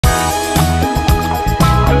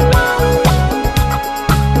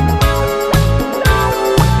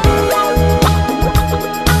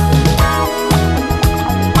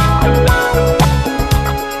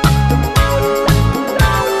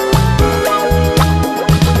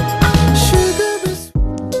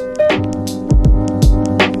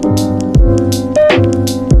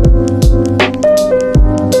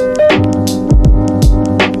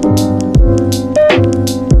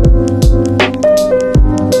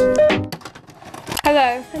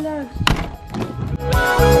below.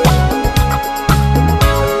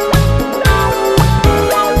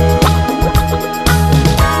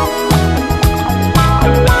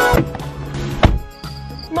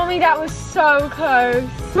 Mommy, that was so close.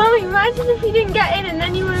 Mommy, imagine if you didn't get in and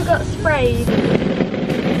then you would have got sprayed.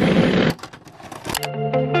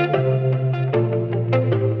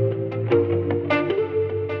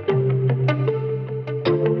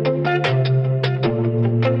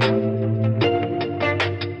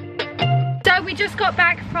 We just got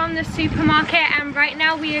back from the supermarket and right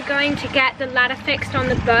now we are going to get the ladder fixed on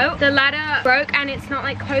the boat. The ladder broke and it's not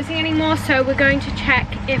like closing anymore, so we're going to check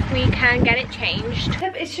if we can get it changed.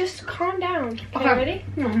 It's just calm down. Okay, ready?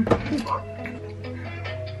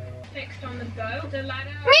 Fixed on the boat. The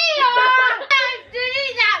ladder. Mia!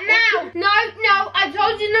 Delete that now! No, I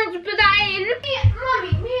told you not to put that in. Yeah,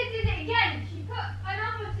 Mommy, Mia did it again. She put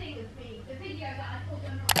another thing with me. The video that I told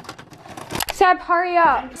her not to. Seb, hurry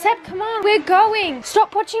up. Seb, come on. We're going.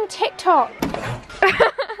 Stop watching TikTok.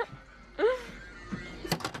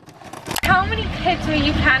 How many kids were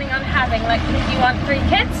you planning on having? Like, did you want 3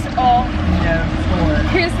 kids or? No,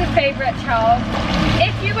 4. Who's the favorite child?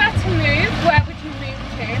 If you were to move, where would you move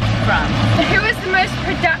to? France. Who is the most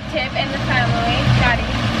productive in the family? Daddy.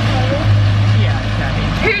 Yeah, Daddy.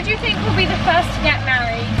 Who do you think will be the first to get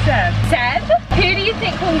married? Seb. Seb? Who do you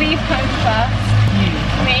think will leave home first? You.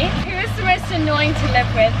 Me? Who is the most annoying to live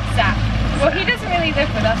with? Zach. Well, he doesn't really live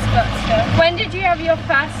with us, but still. When did you have your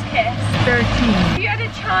first kiss? 13. If you had a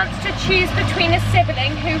chance to choose between a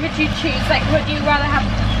sibling, who would you choose? Like, would you rather have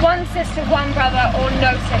 1 sister, 1 brother, or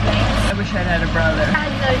no siblings? I wish I'd had a brother. I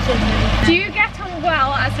had no siblings. Do you get on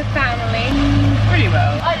well as a family? Pretty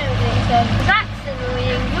well. I don't think so. Zach's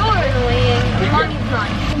annoying, you're annoying, mine's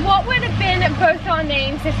nice. What would have been both our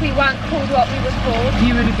names if we weren't called what we were called?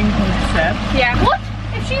 You would have been called Seb. Yeah. What?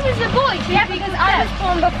 If she was a boy, yeah, because I was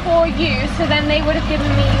born before you, so then they would have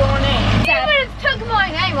given me your name. You would have took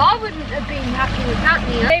my name. I wouldn't have been happy with that,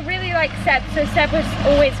 Mia. They really like Seb, so Seb was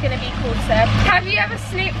always going to be called Seb. Have you ever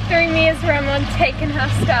snooped through Mia's room and taken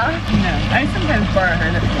her stuff? No, I sometimes borrow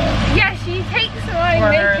her lip gloss. Yeah, she takes my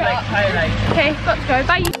Or makeup. her, like, highlight. Okay, got to go.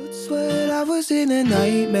 Bye. Swear I was in a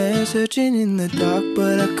nightmare, searching in the dark,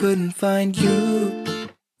 but I couldn't find you.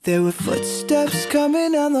 There were footsteps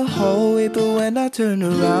coming down the hallway, but when I turned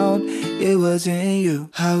around, it wasn't you.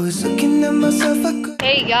 I was looking at myself, I could.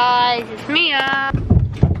 Hey guys, it's Mia.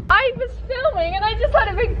 I was filming and I just had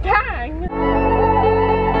a big bang.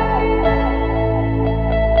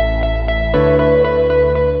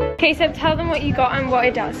 Okay, so tell them what you got and what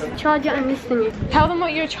it does. Charger and listening. Tell them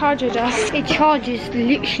what your charger does. It charges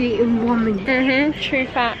literally in 1 minute. True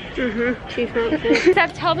fact. True fact.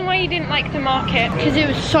 Seb, tell them why you didn't like the market. Because it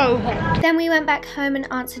was so hot. Then we went back home and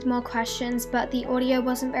answered more questions, but the audio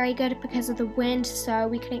wasn't very good because of the wind, so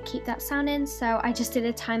we couldn't keep that sound in, so I just did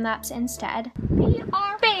a time lapse instead. We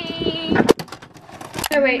are babe.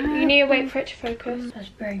 No, wait, you need to wait for it to focus. That's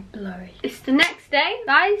very blurry. It's the next day,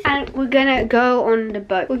 guys, and we're gonna go on the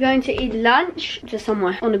boat. We're going to eat lunch to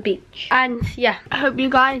somewhere on the beach. And yeah, I hope you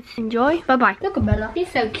guys enjoy. Bye-bye. Look at Bella.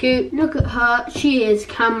 She's so cute. Look at her. She is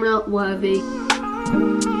camera worthy.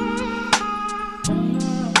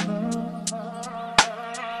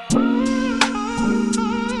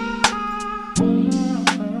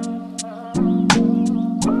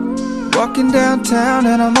 Walking downtown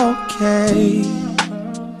and I'm okay.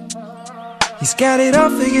 He's got it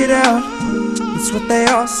all figured out, that's what they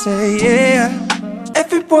all say, yeah.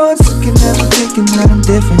 Everyone's looking at me thinking that I'm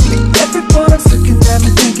different. Everyone's looking at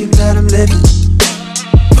me thinking that I'm living,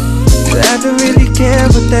 but I don't really care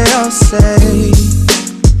what they all say.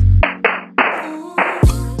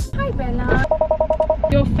 Hi Bella.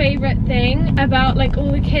 Your favourite thing about like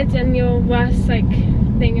all the kids and your worst like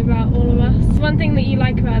thing about all of us. One thing that you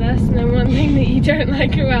like about us and then one thing that you don't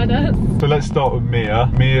like about us. So let's start with Mia.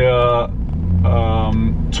 Mia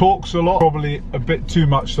talks a lot, probably a bit too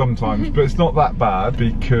much sometimes, but it's not that bad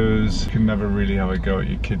because you can never really have a go at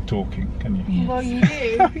your kid talking, can you? Yes. Well, you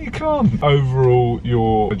do. You can't. Overall,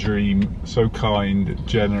 you're a dream, so kind,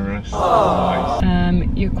 generous, nice.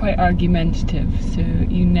 You're quite argumentative, so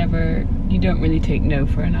you don't really take no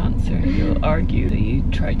for an answer. You'll argue, so you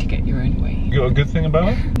try to get your own way. You got a good thing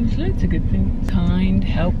about her? There's loads of good things. Kind,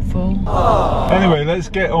 helpful. Anyway, let's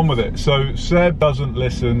get on with it. So Seb doesn't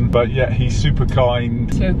listen, but yet he's super kind.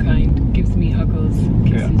 So kind, gives me huggles,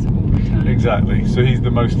 kisses all the time. Exactly, so he's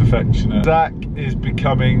the most affectionate. Zach is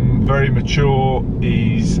becoming very mature.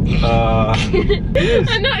 He's he is.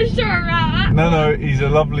 I'm not sure about that. No, he's a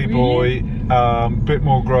lovely boy, bit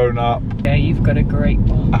more grown up. Yeah, you've got a great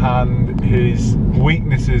one. And his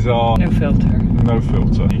weaknesses are No filter. no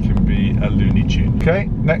filter. He can be a Looney Tune. Okay,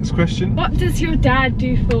 next question. What does your dad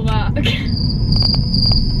do for work?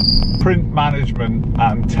 Print management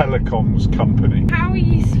and telecoms company. How are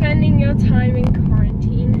you spending your time in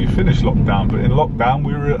quarantine? We finished lockdown, but in lockdown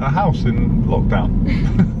we were at a house in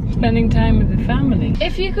lockdown. Spending time with the family.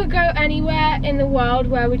 If you could go anywhere in the world,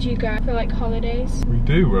 where would you go for like holidays? We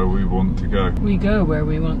do where we want to go. We go where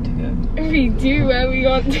we want to go. We do where we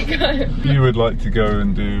want to go. You would like to go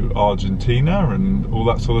and do Argentina and all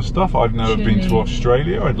that sort of stuff. I've never been to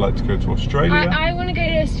Australia. I'd like to go to Australia. I want to go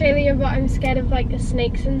to Australia, but I'm scared of like the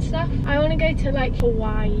snakes and stuff. I want to go to like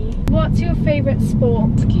Hawaii. What's your favourite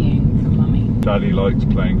sport? Skiing for mummy. Daddy likes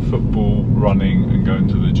playing football, running and going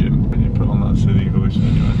to the gym. And you put on that silly voice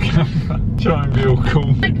when you're on camera. Try and be all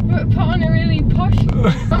cool. Like put on a really posh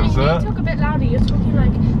voice. What's that? You talk a bit louder, you're talking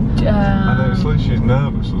like... I know, it's like she's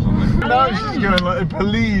nervous or something. No, she's going like,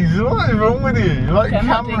 please, what is wrong with you? You're like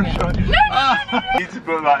camera shy. No! Need to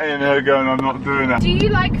put that in, her going, I'm not doing that. Do you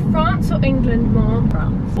like France or England more?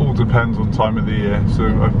 France. All depends on time of the year,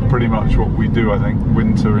 so pretty much what we do, I think.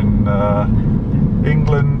 Winter in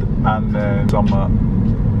England and then summer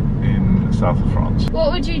in the south of France.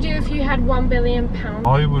 What would you do if you had £1 billion?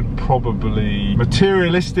 I would probably,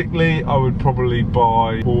 materialistically, I would probably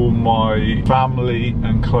buy all my family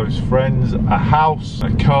and close friends a house,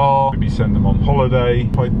 a car, maybe send them on holiday.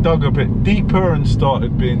 If I dug a bit deeper and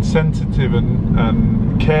started being sensitive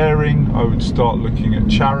and caring, I would start looking at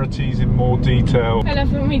charities in more detail. I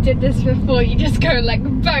love when we did this before, you just go like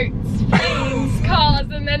boats, planes, cars,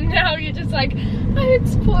 and then now you're just like, I would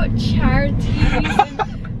support charities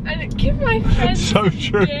and give my friends So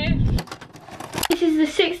true. gifts. This is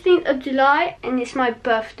the 16th of July and it's my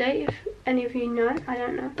birthday, if any of you know. I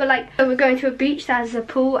don't know, but like, so we're going to a beach that has a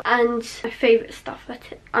pool and my favourite stuff.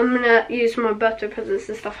 That's it. I'm gonna use my birthday presents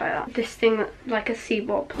and stuff like that. This thing, like a sea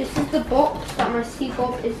bob. This is the box that my sea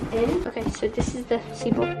bob is in. Okay, so this is the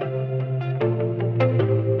sea bob.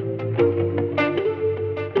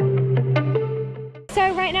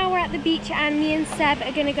 So right now we're at the beach and me and Seb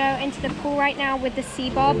are gonna go into the pool right now with the sea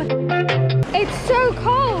bob. It's so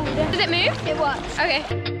cold. Does it move? It works.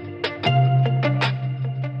 Okay.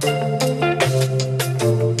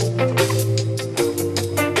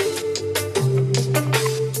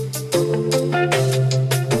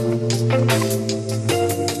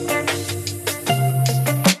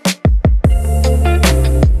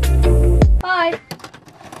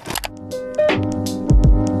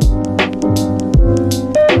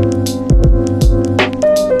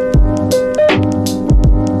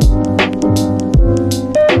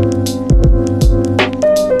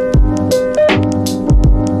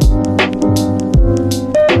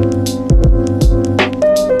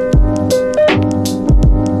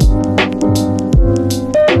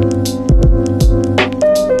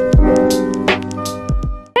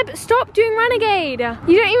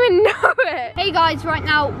 You don't even know it. Hey guys, right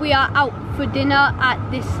now we are out for dinner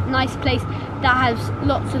at this nice place that has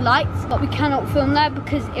lots of lights, but we cannot film there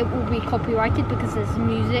because it will be copyrighted because there's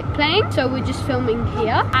music playing. So we're just filming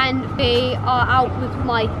here, and we are out with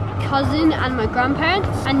my cousin and my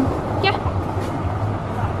grandparents, and yeah.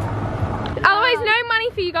 Otherwise, no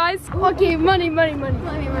money for you guys. Okay, money.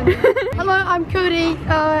 Hello, I'm Cody.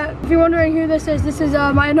 If you're wondering who this is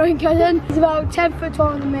my annoying cousin. He's about 10 foot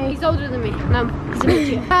taller than me. He's older than me. No, he's a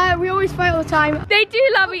midget. We always fight all the time. They do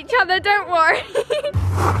love each other, don't worry.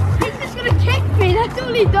 He's just gonna kick me, that's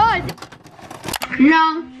all he does.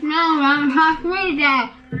 No, I'm halfway there.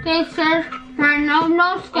 This is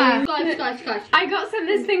no square. Guys. I got sent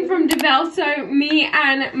this thing from Deville, so me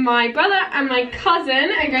and my brother and my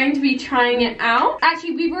cousin are going to be trying it out.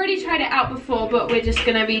 Actually, we've already tried it out before, but we're just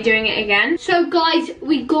gonna be doing it again. So guys,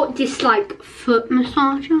 we got this like foot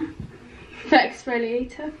massager. Foot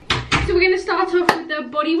exfoliator. So we're gonna start off with the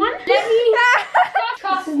body one. Let me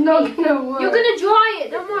This is not gonna work. You're gonna dry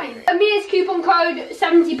it, don't worry. Mia's coupon code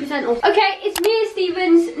 70% off. Okay, it's Mia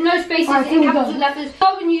Stevens, no spaces in capital letters.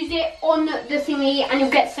 Go and use it on the thingy and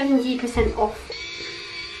you'll get 70% off.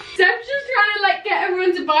 Seb's just trying to like get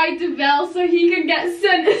everyone to buy Deville so he can get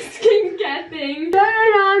sent a skincare thing. No,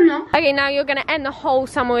 I'm not. Okay, now you're gonna end the whole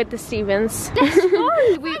summer with the Stevens. Let's go.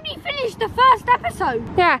 We only finished the first episode.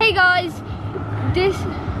 Yeah. Hey guys, this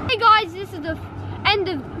is the end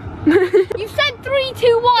of... You said 3,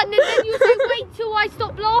 2, 1 and then you said wait till I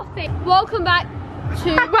stop laughing. Welcome back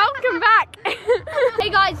to... Welcome back. Hey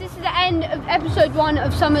guys, this is the end of episode 1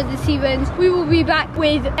 of Summer of the Stevens. We will be back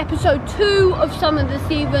with episode 2 of Summer of the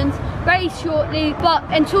Stevens very shortly. But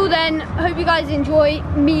until then, I hope you guys enjoy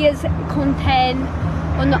Mia's content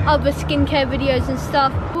on the other skincare videos and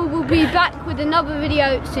stuff. We will be back with another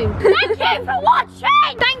video soon. Thank you for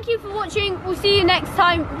watching! Thank you for watching. We'll see you next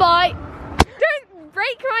time. Bye.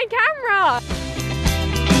 break my camera.